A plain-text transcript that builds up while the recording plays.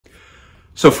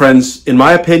So friends, in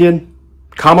my opinion,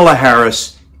 Kamala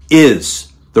Harris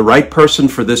is the right person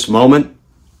for this moment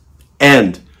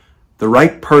and the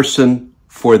right person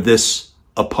for this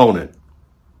opponent.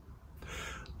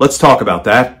 Let's talk about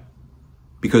that,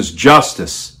 because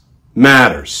justice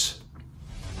matters.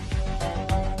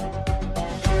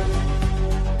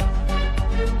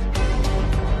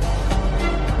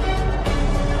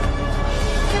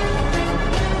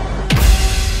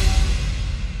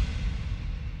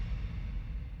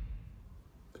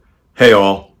 Hey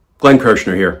all, Glenn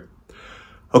Kirshner here.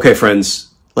 Okay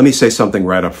friends, let me say something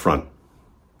right up front.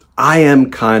 I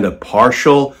am kind of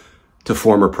partial to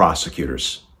former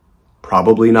prosecutors.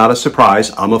 Probably not a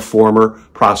surprise, I'm a former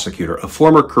prosecutor, a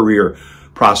former career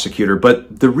prosecutor.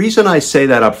 But the reason I say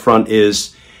that up front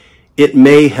is it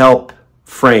may help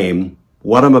frame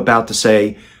what I'm about to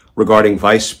say regarding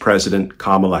Vice President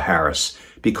Kamala Harris.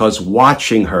 Because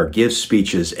watching her give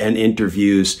speeches and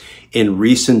interviews in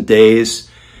recent days,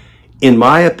 in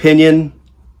my opinion,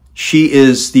 she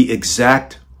is the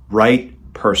exact right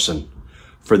person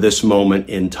for this moment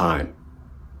in time.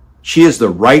 She is the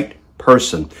right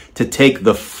person to take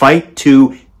the fight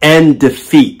to and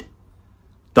defeat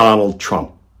Donald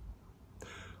Trump.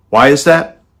 Why is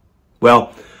that?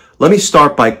 Well, let me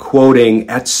start by quoting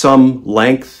at some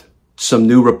length some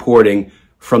new reporting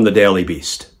from the Daily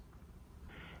Beast.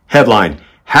 Headline: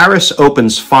 Harris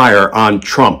opens fire on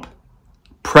Trump.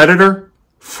 Predator,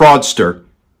 fraudster,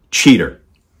 cheater.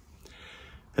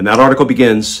 And that article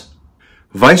begins,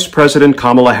 Vice President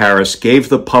Kamala Harris gave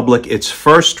the public its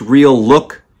first real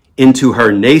look into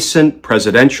her nascent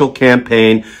presidential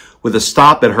campaign with a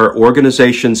stop at her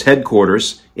organization's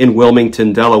headquarters in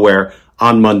Wilmington, Delaware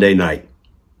on Monday night.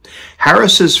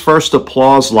 Harris's first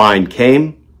applause line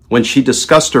came when she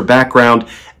discussed her background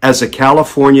as a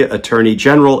California Attorney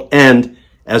General and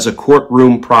as a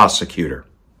courtroom prosecutor.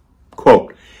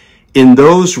 Quote, in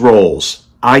those roles,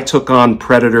 I took on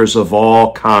predators of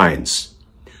all kinds.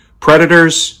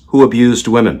 Predators who abused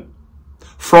women,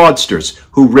 fraudsters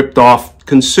who ripped off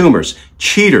consumers,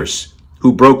 cheaters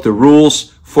who broke the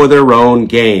rules for their own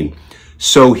gain.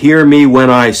 So hear me when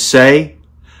I say,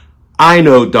 I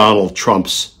know Donald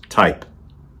Trump's type.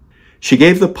 She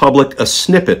gave the public a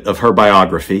snippet of her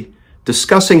biography,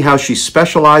 discussing how she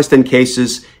specialized in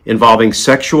cases involving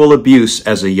sexual abuse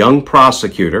as a young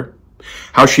prosecutor,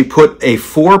 how she put a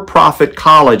for-profit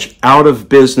college out of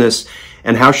business,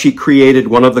 and how she created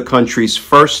one of the country's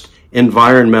first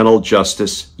environmental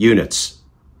justice units.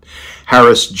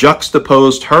 Harris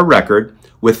juxtaposed her record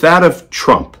with that of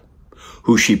Trump,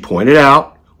 who she pointed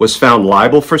out was found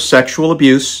liable for sexual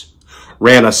abuse,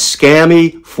 ran a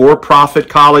scammy for-profit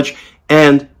college,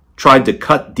 and tried to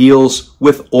cut deals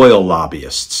with oil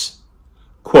lobbyists.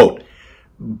 Quote,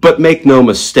 but make no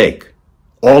mistake,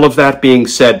 all of that being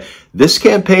said, this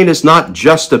campaign is not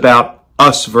just about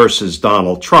us versus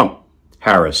Donald Trump,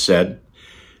 Harris said.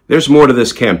 There's more to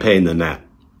this campaign than that.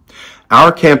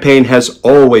 Our campaign has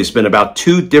always been about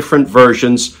two different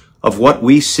versions of what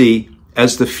we see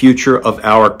as the future of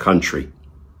our country.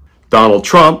 Donald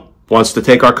Trump wants to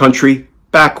take our country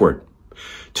backward,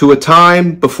 to a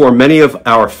time before many of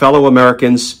our fellow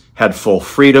Americans had full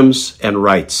freedoms and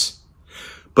rights.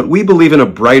 But we believe in a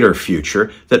brighter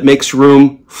future that makes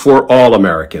room for all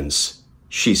Americans,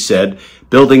 she said.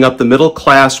 Building up the middle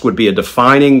class would be a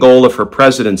defining goal of her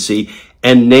presidency,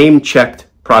 and name-checked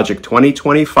Project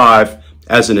 2025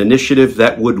 as an initiative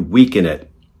that would weaken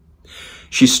it.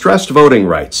 She stressed voting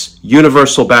rights,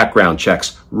 universal background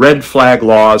checks, red flag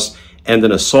laws, and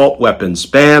an assault weapons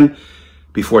ban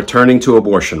before turning to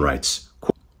abortion rights.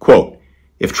 Quote,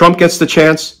 if Trump gets the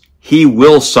chance, he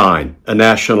will sign a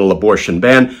national abortion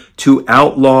ban to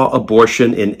outlaw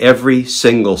abortion in every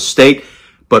single state,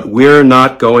 but we're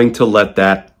not going to let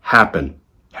that happen,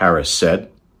 Harris said.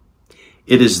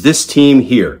 It is this team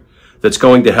here that's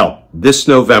going to help this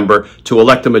November to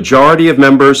elect a majority of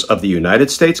members of the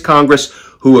United States Congress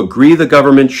who agree the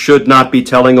government should not be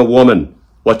telling a woman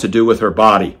what to do with her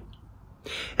body.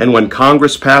 And when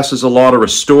Congress passes a law to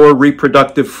restore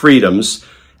reproductive freedoms,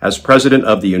 as President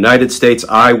of the United States,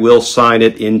 I will sign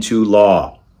it into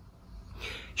law.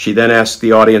 She then asked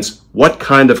the audience what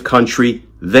kind of country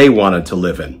they wanted to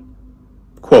live in.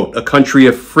 Quote, a country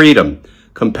of freedom,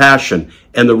 compassion,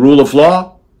 and the rule of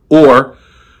law, or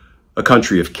a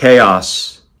country of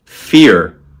chaos,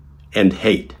 fear, and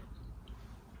hate.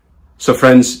 So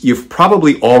friends, you've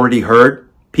probably already heard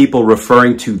people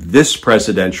referring to this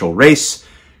presidential race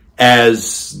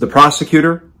as the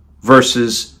prosecutor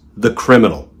versus the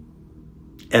criminal.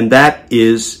 And that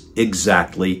is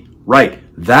exactly right.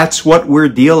 That's what we're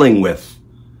dealing with.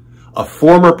 a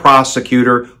former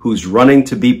prosecutor who's running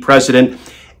to be president,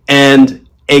 and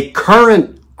a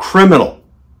current criminal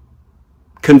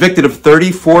convicted of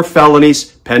 34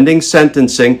 felonies pending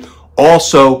sentencing,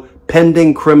 also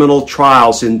pending criminal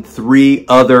trials in 3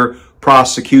 other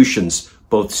prosecutions,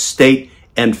 both state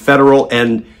and federal,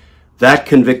 and that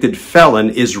convicted felon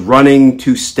is running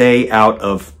to stay out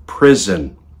of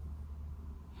prison.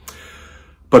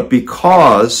 But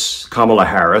because Kamala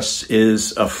Harris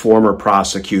is a former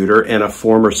prosecutor and a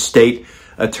former state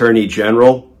attorney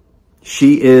general,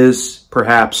 she is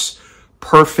perhaps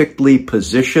perfectly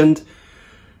positioned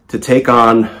to take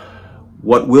on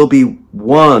what will be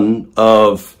one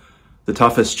of the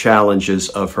toughest challenges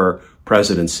of her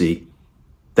presidency.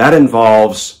 That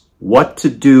involves what to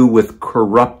do with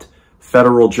corrupt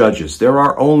federal judges. There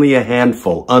are only a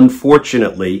handful.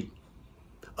 Unfortunately,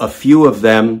 a few of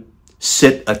them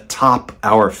sit atop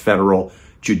our federal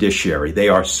judiciary. They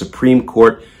are Supreme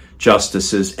Court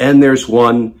justices, and there's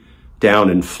one down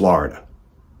in Florida.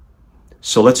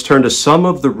 So let's turn to some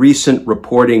of the recent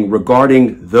reporting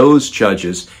regarding those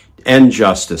judges and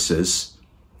justices.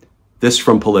 This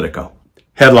from Politico.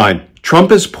 Headline: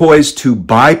 Trump is poised to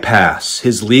bypass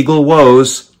his legal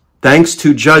woes thanks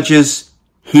to judges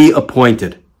he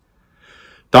appointed.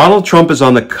 Donald Trump is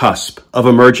on the cusp of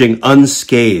emerging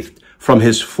unscathed from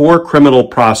his 4 criminal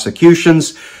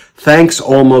prosecutions, thanks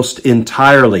almost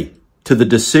entirely to the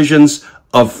decisions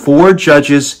of 4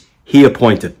 judges he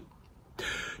appointed.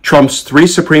 Trump's 3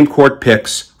 Supreme Court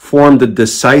picks formed a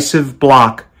decisive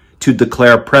bloc to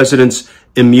declare presidents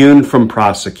immune from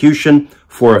prosecution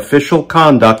for official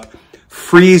conduct,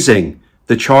 freezing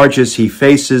the charges he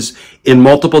faces in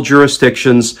multiple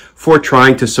jurisdictions for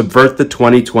trying to subvert the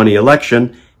 2020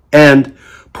 election and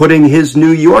putting his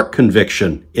New York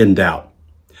conviction in doubt.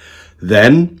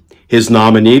 Then, his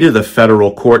nominee to the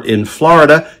federal court in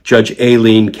Florida, Judge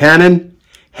Aileen Cannon,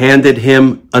 handed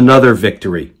him another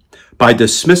victory by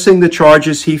dismissing the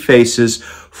charges he faces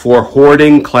for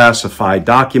hoarding classified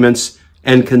documents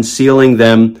and concealing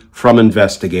them from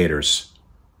investigators.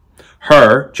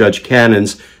 Judge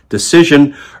Cannon's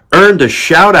decision earned a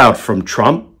shout-out from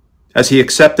Trump as he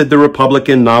accepted the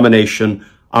Republican nomination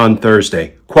on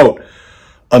Thursday. Quote,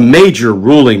 "A major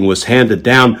ruling was handed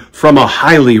down from a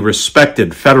highly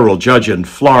respected federal judge in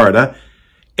Florida,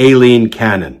 Aileen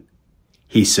Cannon,"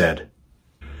 he said.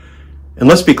 And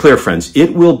let's be clear, friends,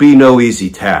 it will be no easy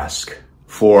task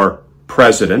for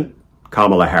President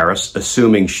Kamala Harris,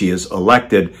 assuming she is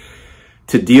elected,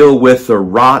 to deal with the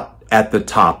rot at the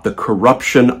top, the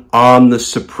corruption on the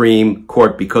Supreme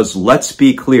Court, because let's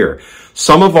be clear,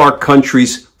 some of our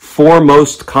country's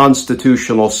foremost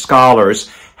constitutional scholars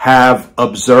have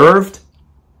observed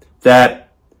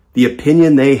that the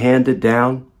opinion they handed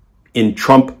down in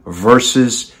Trump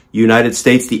versus United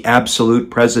States, the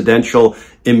absolute presidential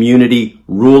immunity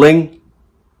ruling,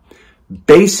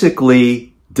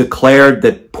 basically declared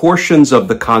that portions of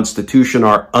the Constitution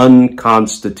are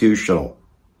unconstitutional.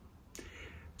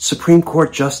 Supreme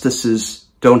Court justices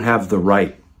don't have the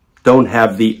right, don't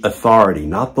have the authority,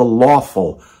 not the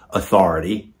lawful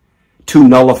authority, to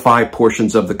nullify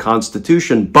portions of the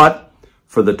Constitution, but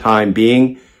for the time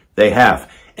being, they have.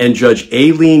 And Judge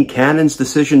Aileen Cannon's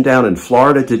decision down in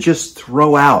Florida to just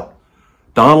throw out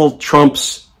Donald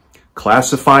Trump's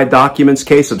classified documents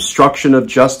case, obstruction of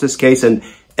justice case, and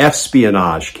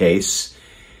espionage case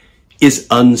is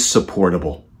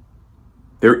unsupportable.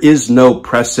 There is no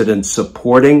precedent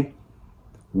supporting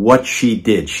what she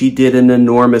did. She did an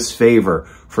enormous favor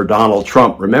for Donald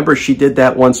Trump. Remember, she did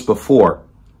that once before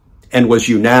and was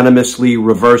unanimously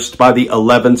reversed by the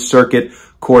 11th Circuit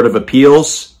Court of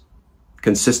Appeals,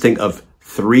 consisting of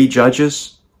 3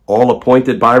 judges, all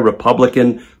appointed by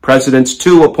Republican presidents,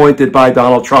 2 appointed by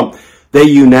Donald Trump. They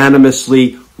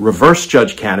unanimously reversed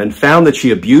Judge Cannon, found that she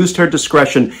abused her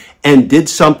discretion and did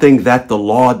something that the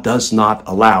law does not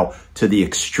allow, to the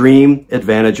extreme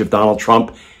advantage of Donald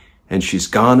Trump, and she's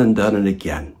gone and done it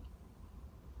again.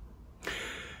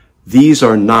 These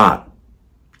are not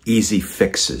easy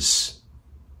fixes.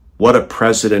 What a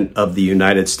president of the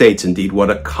United States, indeed what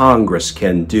a Congress,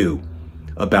 can do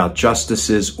about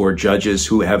justices or judges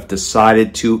who have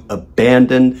decided to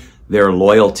abandon their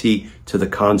loyalty to the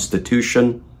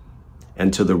Constitution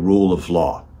and to the rule of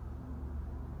law.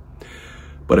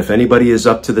 But if anybody is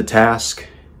up to the task,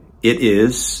 it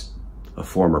is a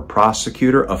former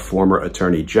prosecutor, a former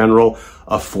attorney general,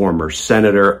 a former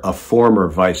senator, a former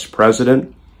vice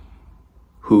president,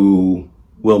 who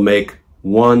will make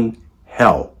one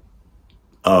hell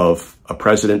of a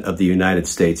president of the United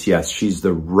States. Yes, she's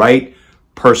the right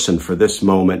person for this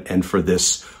moment and for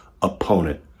this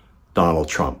opponent, Donald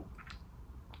Trump.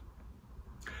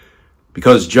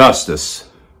 because justice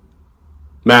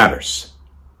matters.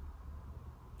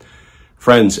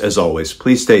 Friends, as always,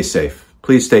 please stay safe.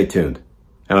 Please stay tuned.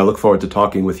 And I look forward to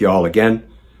talking with you all again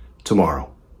tomorrow.